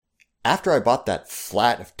After I bought that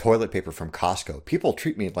flat of toilet paper from Costco, people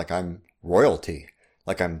treat me like I'm royalty,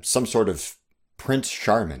 like I'm some sort of Prince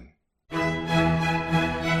Charming.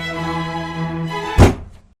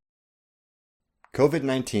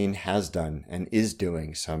 COVID-19 has done and is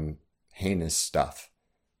doing some heinous stuff.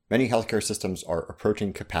 Many healthcare systems are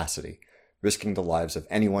approaching capacity, risking the lives of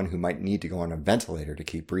anyone who might need to go on a ventilator to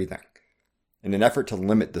keep breathing. In an effort to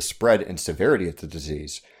limit the spread and severity of the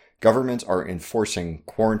disease, governments are enforcing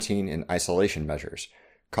quarantine and isolation measures,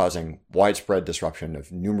 causing widespread disruption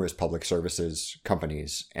of numerous public services,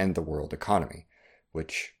 companies, and the world economy,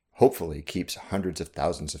 which hopefully keeps hundreds of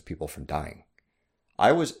thousands of people from dying.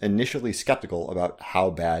 I was initially skeptical about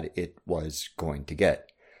how bad it was going to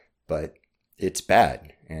get, but it's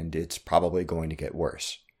bad, and it's probably going to get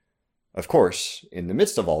worse. Of course, in the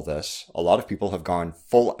midst of all this, a lot of people have gone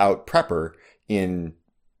full-out prepper in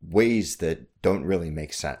ways that don't really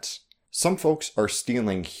make sense. Some folks are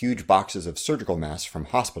stealing huge boxes of surgical masks from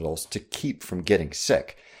hospitals to keep from getting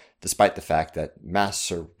sick, despite the fact that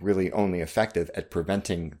masks are really only effective at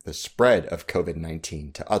preventing the spread of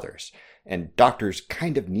COVID-19 to others, and doctors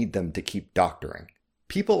kind of need them to keep doctoring.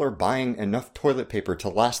 People are buying enough toilet paper to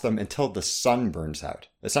last them until the sun burns out,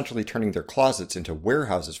 essentially turning their closets into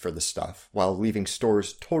warehouses for the stuff, while leaving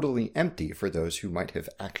stores totally empty for those who might have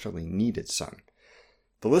actually needed some.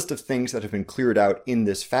 The list of things that have been cleared out in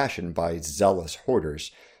this fashion by zealous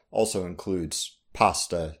hoarders also includes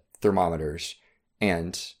pasta, thermometers,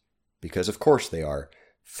 and, because of course they are,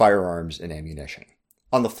 firearms and ammunition.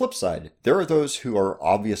 On the flip side, there are those who are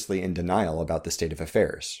obviously in denial about the state of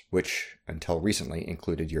affairs, which, until recently,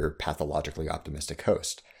 included your pathologically optimistic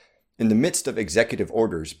host. In the midst of executive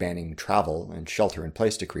orders banning travel and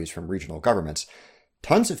shelter-in-place decrees from regional governments,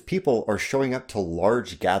 tons of people are showing up to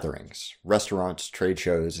large gatherings, restaurants, trade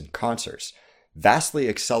shows, and concerts, vastly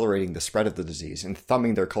accelerating the spread of the disease and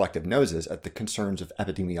thumbing their collective noses at the concerns of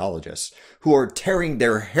epidemiologists, who are tearing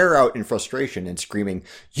their hair out in frustration and screaming,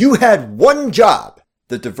 "You had one job!"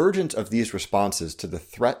 The divergence of these responses to the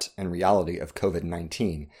threat and reality of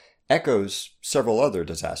COVID-19 echoes several other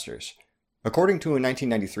disasters. According to a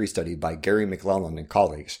 1993 study by Gary McClellan and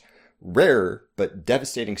colleagues, rare but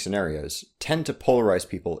devastating scenarios tend to polarize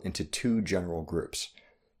people into two general groups.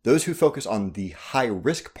 Those who focus on the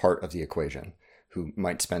high-risk part of the equation, who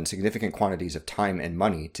might spend significant quantities of time and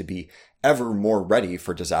money to be ever more ready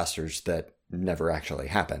for disasters that never actually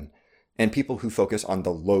happen, and people who focus on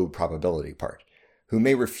the low probability part, who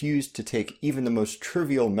may refuse to take even the most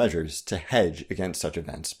trivial measures to hedge against such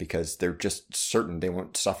events because they're just certain they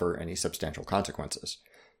won't suffer any substantial consequences.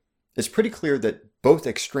 It's pretty clear that both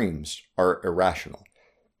extremes are irrational.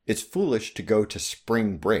 It's foolish to go to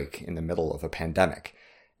spring break in the middle of a pandemic,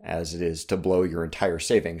 as it is to blow your entire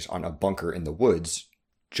savings on a bunker in the woods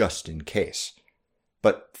just in case.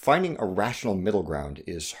 But finding a rational middle ground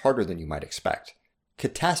is harder than you might expect.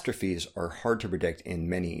 Catastrophes are hard to predict in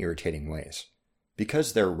many irritating ways.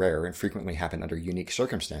 Because they're rare and frequently happen under unique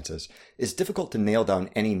circumstances, it's difficult to nail down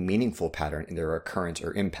any meaningful pattern in their occurrence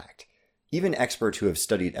or impact. Even experts who have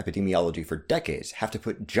studied epidemiology for decades have to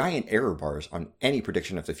put giant error bars on any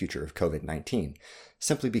prediction of the future of COVID-19,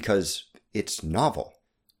 simply because it's novel.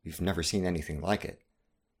 We've never seen anything like it.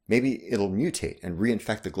 Maybe it'll mutate and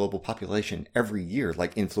reinfect the global population every year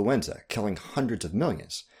like influenza, killing hundreds of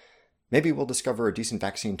millions. Maybe we'll discover a decent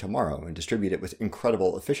vaccine tomorrow and distribute it with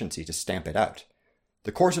incredible efficiency to stamp it out.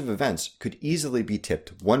 The course of events could easily be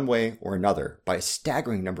tipped one way or another by a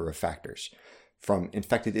staggering number of factors, from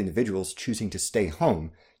infected individuals choosing to stay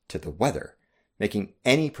home to the weather, making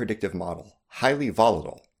any predictive model highly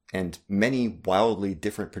volatile and many wildly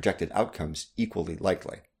different projected outcomes equally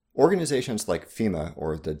likely. Organizations like FEMA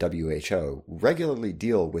or the WHO regularly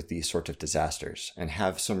deal with these sorts of disasters and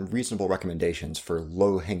have some reasonable recommendations for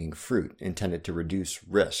low-hanging fruit intended to reduce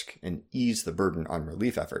risk and ease the burden on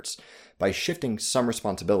relief efforts by shifting some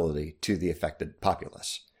responsibility to the affected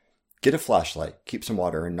populace. Get a flashlight, keep some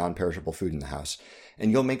water and non-perishable food in the house,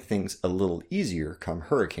 and you'll make things a little easier come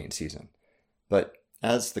hurricane season. But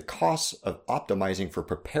as the costs of optimizing for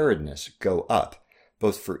preparedness go up,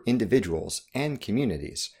 both for individuals and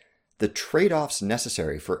communities, the trade-offs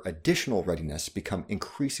necessary for additional readiness become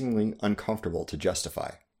increasingly uncomfortable to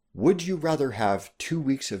justify. Would you rather have 2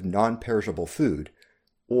 weeks of non-perishable food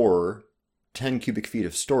or 10 cubic feet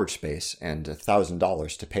of storage space and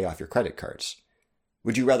 $1,000 to pay off your credit cards?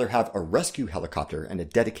 Would you rather have a rescue helicopter and a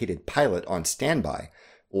dedicated pilot on standby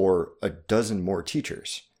or a dozen more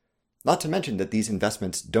teachers? Not to mention that these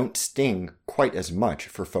investments don't sting quite as much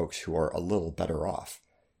for folks who are a little better off.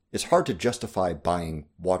 It's hard to justify buying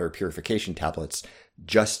water purification tablets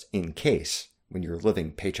just in case when you're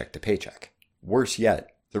living paycheck to paycheck. Worse yet,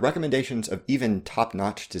 The recommendations of even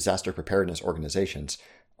top-notch disaster preparedness organizations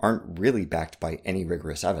aren't really backed by any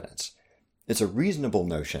rigorous evidence. It's a reasonable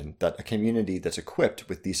notion that a community that's equipped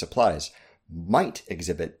with these supplies might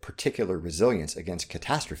exhibit particular resilience against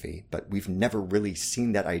catastrophe, but we've never really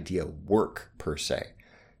seen that idea work per se,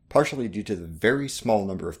 partially due to the very small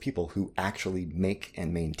number of people who actually make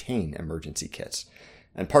and maintain emergency kits,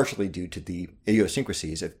 and partially due to the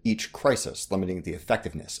idiosyncrasies of each crisis limiting the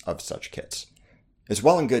effectiveness of such kits. It's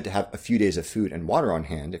well and good to have a few days of food and water on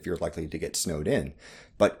hand if you're likely to get snowed in,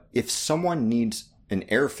 but if someone needs an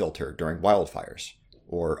air filter during wildfires,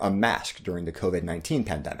 or a mask during the COVID-19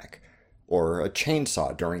 pandemic, or a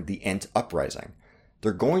chainsaw during the Ant uprising,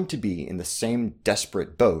 they're going to be in the same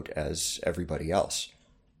desperate boat as everybody else.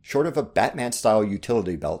 Short of a Batman-style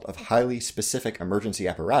utility belt of highly specific emergency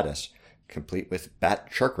apparatus, complete with bat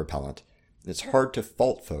shark repellent, it's hard to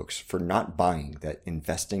fault folks for not buying that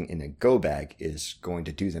investing in a go bag is going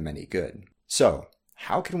to do them any good. So,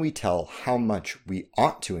 how can we tell how much we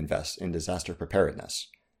ought to invest in disaster preparedness?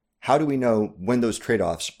 How do we know when those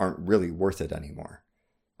trade-offs aren't really worth it anymore?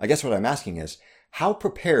 I guess what I'm asking is, how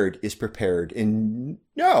prepared is prepared in...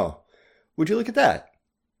 No! Would you look at that?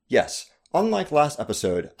 Yes, unlike last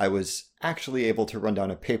episode, I was actually able to run down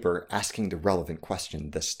a paper asking the relevant question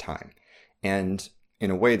this time, and in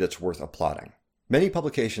a way that's worth applauding. Many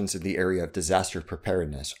publications in the area of disaster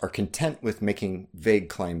preparedness are content with making vague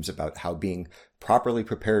claims about how being properly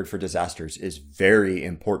prepared for disasters is very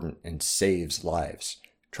important and saves lives,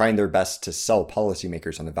 trying their best to sell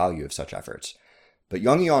policymakers on the value of such efforts. But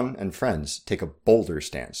Young and friends take a bolder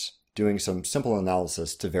stance, doing some simple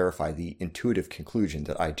analysis to verify the intuitive conclusion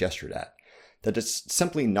that I gestured at, that it's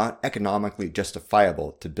simply not economically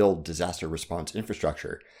justifiable to build disaster response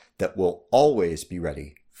infrastructure that will always be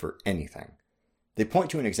ready for anything. They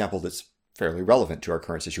point to an example that's fairly relevant to our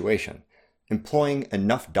current situation. Employing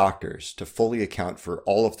enough doctors to fully account for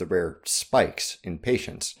all of the rare spikes in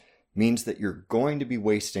patients means that you're going to be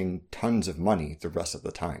wasting tons of money the rest of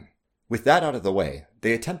the time. With that out of the way,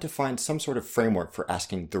 they attempt to find some sort of framework for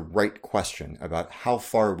asking the right question about how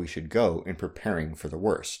far we should go in preparing for the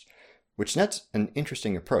worst, which nets an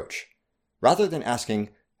interesting approach. Rather than asking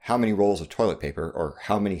how many rolls of toilet paper or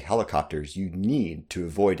how many helicopters you need to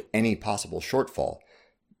avoid any possible shortfall,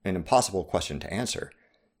 an impossible question to answer,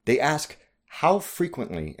 they ask how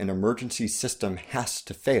frequently an emergency system has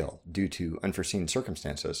to fail due to unforeseen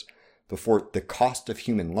circumstances before the cost of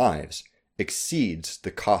human lives exceeds the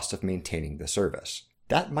cost of maintaining the service.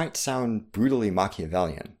 That might sound brutally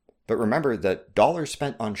Machiavellian, but remember that dollars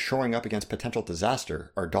spent on shoring up against potential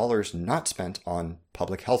disaster are dollars not spent on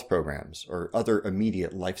public health programs or other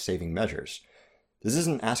immediate life-saving measures. This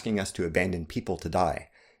isn't asking us to abandon people to die.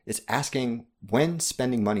 It's asking when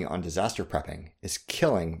spending money on disaster prepping is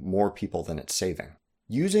killing more people than it's saving.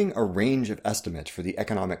 Using a range of estimates for the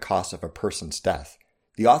economic cost of a person's death,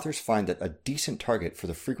 the authors find that a decent target for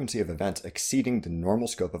the frequency of events exceeding the normal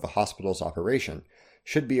scope of a hospital's operation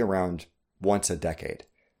should be around once a decade.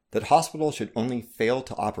 That hospitals should only fail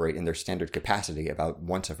to operate in their standard capacity about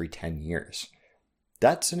once every 10 years.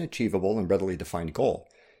 That's an achievable and readily defined goal.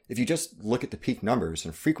 If you just look at the peak numbers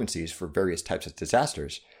and frequencies for various types of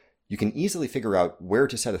disasters, you can easily figure out where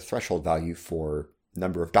to set a threshold value for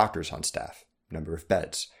number of doctors on staff, number of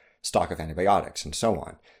beds, stock of antibiotics, and so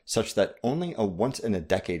on, such that only a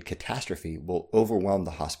once-in-a-decade catastrophe will overwhelm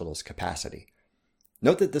the hospital's capacity.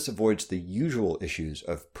 Note that this avoids the usual issues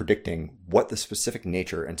of predicting what the specific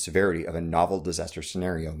nature and severity of a novel disaster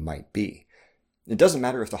scenario might be. It doesn't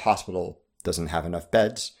matter if the hospital doesn't have enough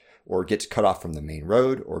beds, or gets cut off from the main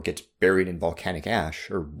road, or gets buried in volcanic ash,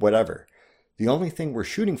 or whatever. The only thing we're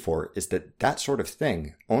shooting for is that that sort of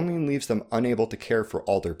thing only leaves them unable to care for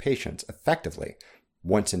all their patients effectively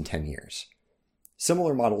once in 10 years.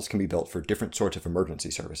 Similar models can be built for different sorts of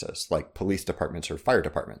emergency services, like police departments or fire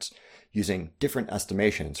departments, using different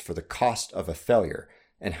estimations for the cost of a failure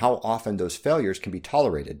and how often those failures can be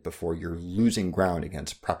tolerated before you're losing ground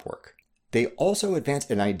against prep work. They also advance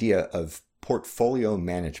an idea of portfolio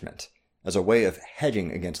management as a way of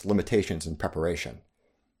hedging against limitations in preparation.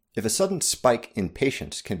 If a sudden spike in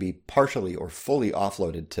patients can be partially or fully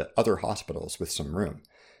offloaded to other hospitals with some room,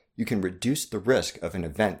 you can reduce the risk of an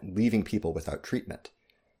event leaving people without treatment.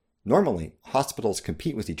 Normally, hospitals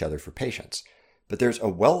compete with each other for patients, but there's a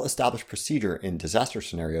well-established procedure in disaster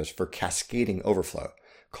scenarios for cascading overflow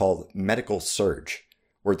called medical surge,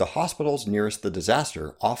 where the hospitals nearest the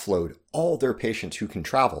disaster offload all their patients who can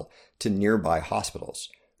travel to nearby hospitals,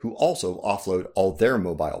 who also offload all their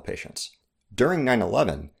mobile patients. During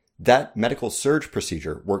 9/11, that medical surge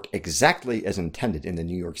procedure worked exactly as intended in the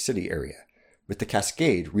New York City area, with the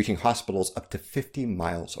cascade reaching hospitals up to 50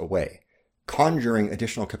 miles away, conjuring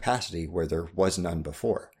additional capacity where there was none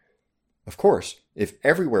before. Of course, if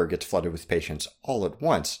everywhere gets flooded with patients all at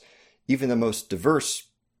once, even the most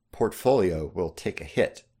diverse portfolio will take a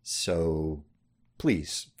hit. So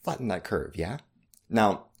please flatten that curve, yeah?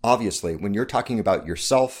 Now, obviously, when you're talking about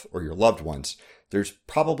yourself or your loved ones, there's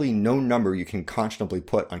probably no number you can conscionably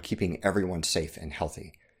put on keeping everyone safe and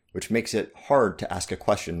healthy, which makes it hard to ask a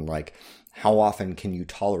question like, how often can you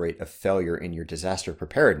tolerate a failure in your disaster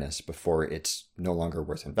preparedness before it's no longer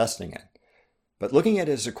worth investing in? But looking at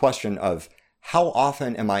it as a question of, how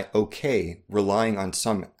often am I okay relying on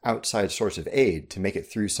some outside source of aid to make it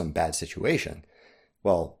through some bad situation?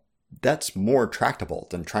 Well, that's more tractable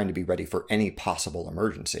than trying to be ready for any possible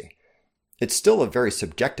emergency. It's still a very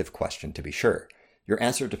subjective question, to be sure. Your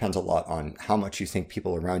answer depends a lot on how much you think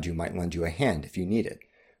people around you might lend you a hand if you need it,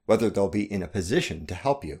 whether they'll be in a position to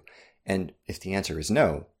help you, and if the answer is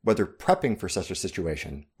no, whether prepping for such a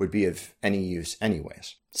situation would be of any use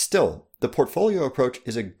anyways. Still, the portfolio approach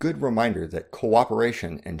is a good reminder that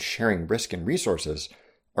cooperation and sharing risk and resources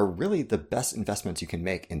are really the best investments you can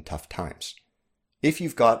make in tough times. If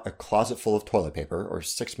you've got a closet full of toilet paper or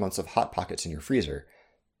 6 months of Hot Pockets in your freezer,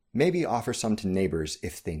 maybe offer some to neighbors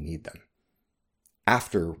if they need them.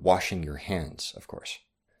 After washing your hands, of course.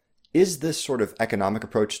 Is this sort of economic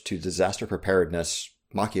approach to disaster preparedness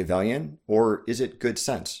Machiavellian, or is it good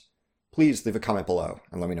sense? Please leave a comment below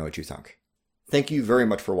and let me know what you think. Thank you very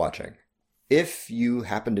much for watching. If you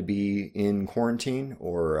happen to be in quarantine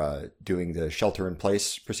or doing the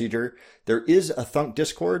shelter-in-place procedure, there is a Thunk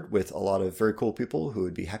Discord with a lot of very cool people who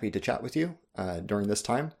would be happy to chat with you during this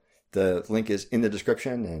time. The link is in the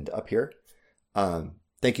description and up here.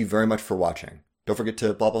 Thank you very much for watching. Don't forget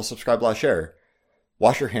to blah, blah, subscribe, blah, share.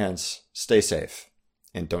 Wash your hands, stay safe,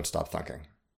 and don't stop thunking.